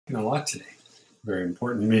a lot today. Very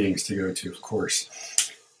important meetings to go to, of course.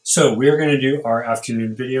 So we are going to do our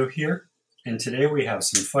afternoon video here. And today we have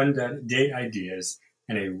some fun date ideas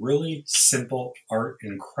and a really simple art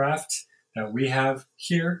and craft that we have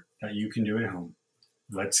here that you can do at home.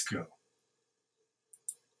 Let's go.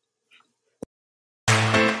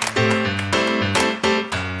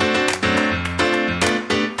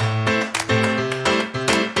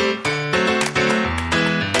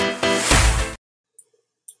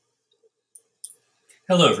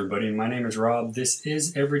 Hello everybody, my name is Rob. This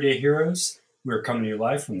is Everyday Heroes. We're coming to you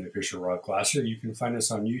live from the official Rob Glasser. You can find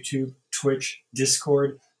us on YouTube, Twitch,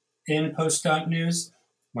 Discord, and Post.News.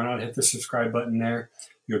 Why not hit the subscribe button there?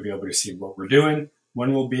 You'll be able to see what we're doing,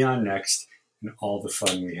 when we'll be on next, and all the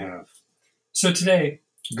fun we have. So today,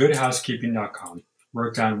 GoodHousekeeping.com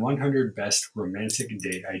wrote down 100 best romantic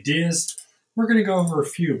date ideas. We're going to go over a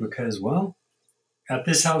few because, well, at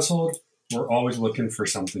this household, we're always looking for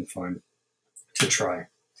something fun to try.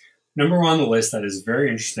 Number one on the list that is very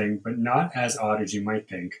interesting, but not as odd as you might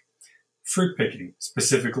think, fruit picking,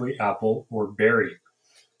 specifically apple or berry.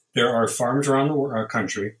 There are farms around the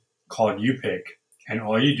country called You Pick, and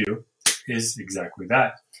all you do is exactly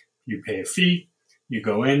that. You pay a fee, you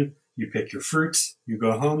go in, you pick your fruits, you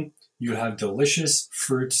go home, you have delicious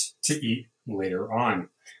fruits to eat later on.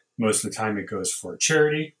 Most of the time it goes for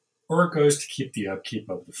charity, or it goes to keep the upkeep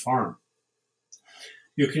of the farm.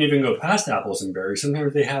 You can even go past apples and berries.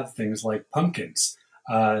 Sometimes they have things like pumpkins.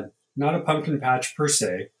 Not a pumpkin patch per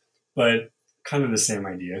se, but kind of the same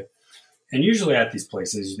idea. And usually at these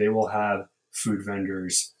places, they will have food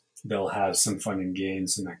vendors. They'll have some fun and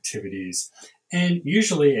games, some activities, and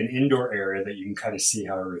usually an indoor area that you can kind of see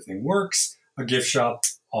how everything works, a gift shop,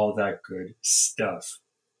 all that good stuff.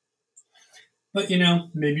 But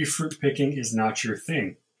maybe fruit picking is not your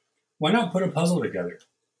thing. Why not put a puzzle together?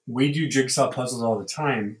 We do jigsaw puzzles all the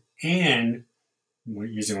time, and we're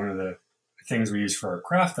using one of the things we use for our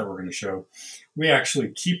craft that we're going to show, we actually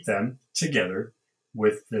keep them together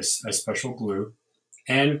with a special glue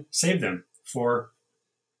and save them for,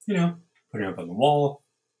 putting up on the wall,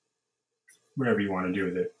 whatever you want to do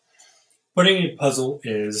with it. Putting a puzzle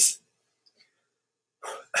is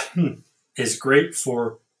great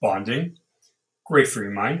for bonding, great for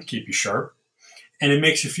your mind, keep you sharp. And it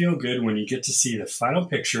makes you feel good when you get to see the final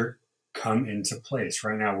picture come into place.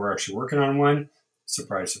 Right now, we're actually working on one.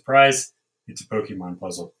 Surprise, surprise. It's a Pokemon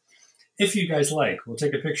puzzle. If you guys like, we'll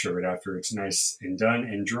take a picture of it after it's nice and done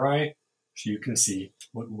and dry so you can see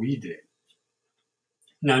what we did.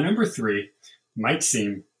 Now, number 3 might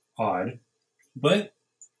seem odd, but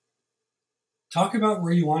talk about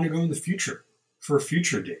where you want to go in the future for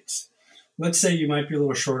future dates. Let's say you might be a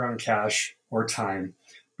little short on cash or time,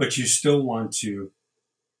 but you still want to,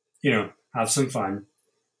 have some fun.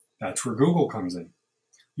 That's where Google comes in.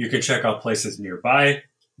 You can check out places nearby,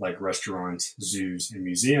 like restaurants, zoos, and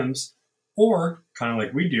museums, or, kind of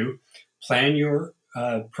like we do, plan your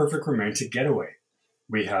perfect romantic getaway.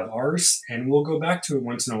 We have ours, and we'll go back to it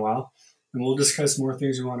once in a while, and we'll discuss more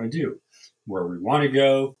things we want to do, where we want to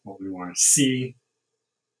go, what we want to see,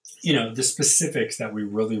 the specifics that we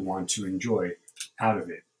really want to enjoy out of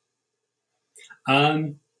it.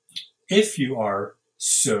 If you are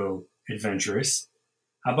so adventurous,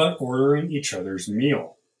 how about ordering each other's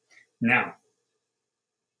meal? Now,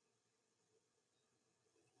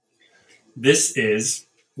 this is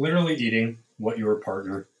literally eating what your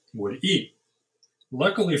partner would eat.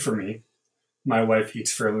 Luckily for me, my wife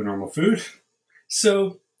eats fairly normal food,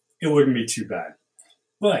 so it wouldn't be too bad.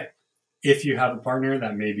 But if you have a partner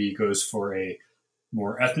that maybe goes for a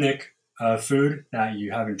more ethnic food that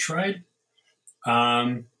you haven't tried,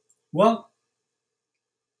 well,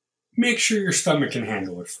 make sure your stomach can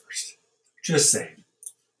handle it first. Just saying.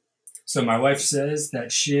 So my wife says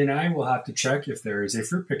that she and I will have to check if there is a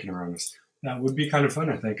fruit picking around us. That would be kind of fun,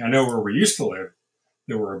 I think. I know where we used to live,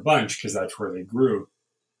 there were a bunch because that's where they grew.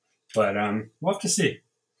 But we'll have to see.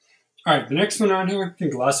 All right, the next one on here, I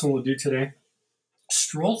think the last one we'll do today,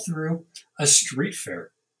 stroll through a street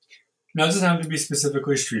fair. Now, it doesn't have to be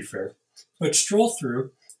specifically a street fair, but stroll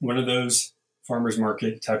through one of those farmer's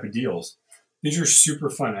market type of deals. These are super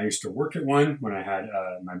fun. I used to work at one when I had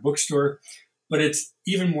my bookstore, but it's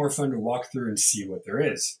even more fun to walk through and see what there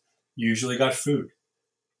is. You usually got food.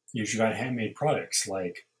 You usually got handmade products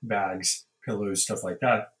like bags, pillows, stuff like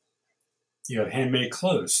that. You have handmade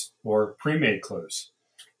clothes or pre-made clothes.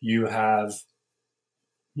 You have,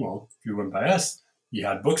 well, if you went by us, you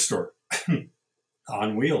had bookstore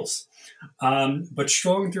on wheels. But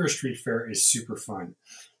strolling through a street fair is super fun.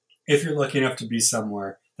 If you're lucky enough to be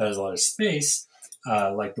somewhere that has a lot of space,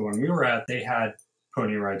 like the one we were at, they had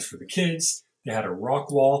pony rides for the kids. they had a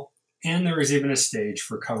rock wall, and there was even a stage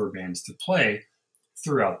for cover bands to play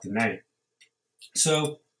throughout the night.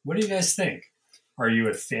 So, what do you guys think? Are you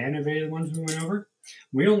a fan of any of the ones we went over?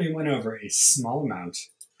 We only went over a small amount.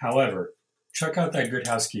 However, check out that Good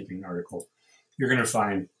Housekeeping article. You're going to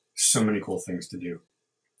find so many cool things to do.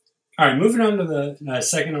 All right, moving on to the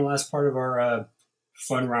second and last part of our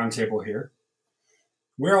fun roundtable here.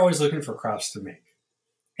 We're always looking for crafts to make.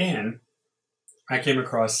 And I came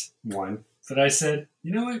across one that I said,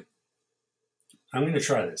 you know what? I'm going to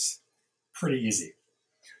try this. Pretty easy.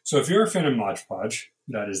 So if you're a fan of Mod Podge,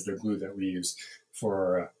 that is the glue that we use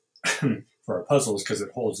for our puzzles because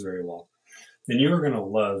it holds very well, then you are going to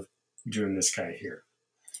love doing this guy here.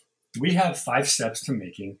 We have 5 steps to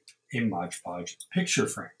making a Mod Podge picture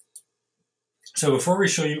frame. So before we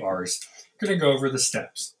show you ours, I'm going to go over the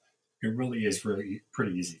steps. It really is pretty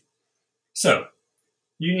easy. So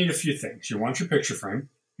you need a few things. You want your picture frame.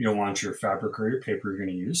 You'll want your fabric or your paper you're going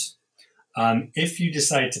to use. If you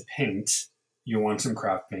decide to paint, you'll want some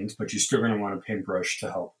craft paints, but you're still going to want a paintbrush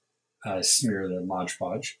to help smear the Mod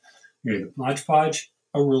Podge. You need the Mod Podge,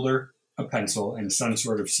 a ruler, a pencil, and some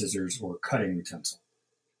sort of scissors or cutting utensil.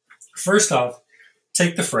 First off,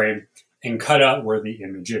 take the frame and cut out where the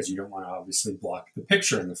image is. You don't want to obviously block the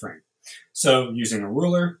picture in the frame. So using a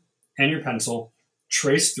ruler and your pencil,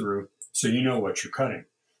 trace through so you know what you're cutting.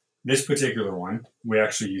 This particular one, we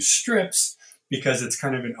actually use strips because it's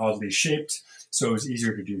kind of an oddly shaped, so it was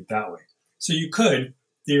easier to do it that way. So you could,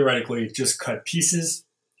 theoretically, just cut pieces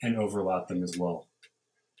and overlap them as well.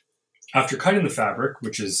 After cutting the fabric,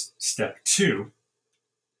 which is step 2,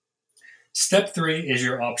 step 3 is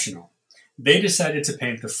your optional. They decided to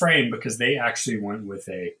paint the frame because they actually went with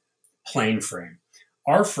a plain frame.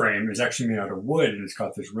 Our frame is actually made out of wood, and it's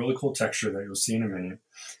got this really cool texture that you'll see in a minute.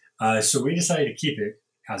 So we decided to keep it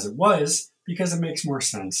as it was because it makes more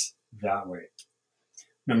sense that way.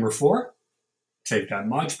 Number 4, take that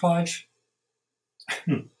Mod Podge.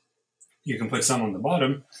 You can put some on the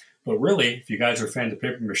bottom, but really, if you guys are fans of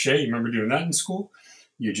paper mache, you remember doing that in school?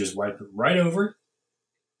 You just wipe it right over,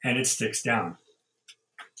 and it sticks down.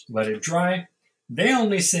 Let it dry. They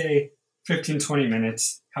only say 15-20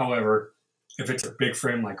 minutes. However, if it's a big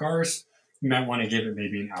frame like ours, you might want to give it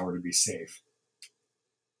maybe an hour to be safe.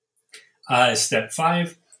 Step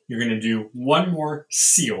 5, you're going to do one more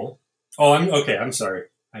seal. I'm sorry.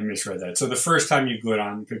 I misread that. So the first time you glue it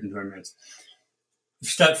on, 15-20 minutes.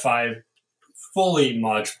 Step 5, fully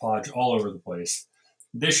Mod Podge all over the place.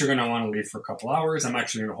 This you're going to want to leave for a couple hours. I'm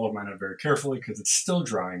actually going to hold mine up very carefully because it's still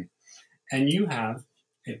drying. And you have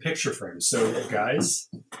a picture frame. So guys,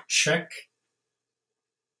 check.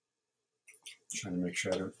 Trying to make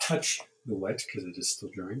sure I don't touch the wet because it is still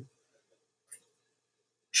drying.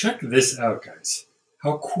 Check this out, guys.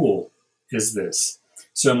 How cool is this?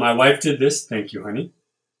 So my wife did this. Thank you, honey.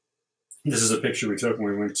 This is a picture we took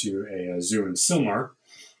when we went to a zoo in Sylmar.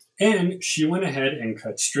 And she went ahead and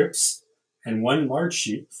cut strips and one large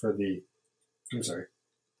sheet for the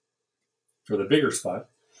bigger spot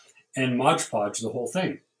and Mod Podge the whole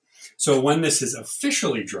thing. So when this is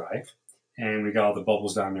officially dry and we got all the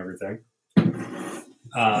bubbles down and everything,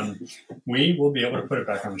 we will be able to put it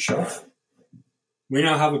back on the shelf. We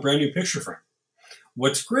now have a brand new picture frame.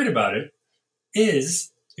 What's great about it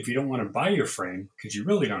is if you don't want to buy your frame, because you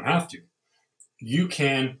really don't have to, you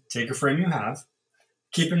can take a frame you have.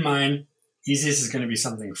 Keep in mind, easiest is going to be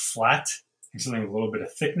something flat and something with a little bit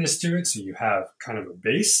of thickness to it, so you have kind of a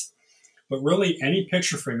base. But really, any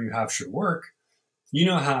picture frame you have should work. You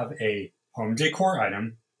now have a home decor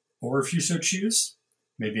item, or if you so choose,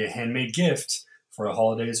 maybe a handmade gift for the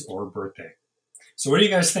holidays or a birthday. So what do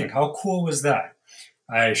you guys think? How cool was that?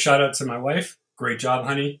 I shout out to my wife. Great job,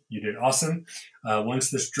 honey. You did awesome. Once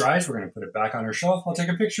this dries, we're going to put it back on our shelf. I'll take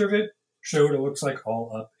a picture of it, show what it looks like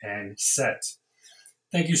all up and set.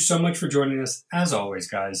 Thank you so much for joining us. As always,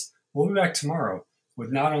 guys, we'll be back tomorrow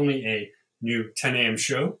with not only a new 10 a.m.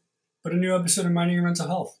 show, but a new episode of Minding Your Mental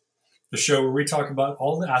Health, the show where we talk about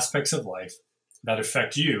all the aspects of life that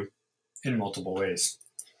affect you in multiple ways.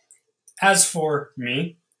 As for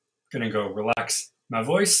me, I'm going to go relax my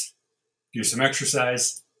voice, do some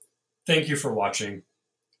exercise. Thank you for watching.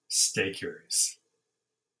 Stay curious.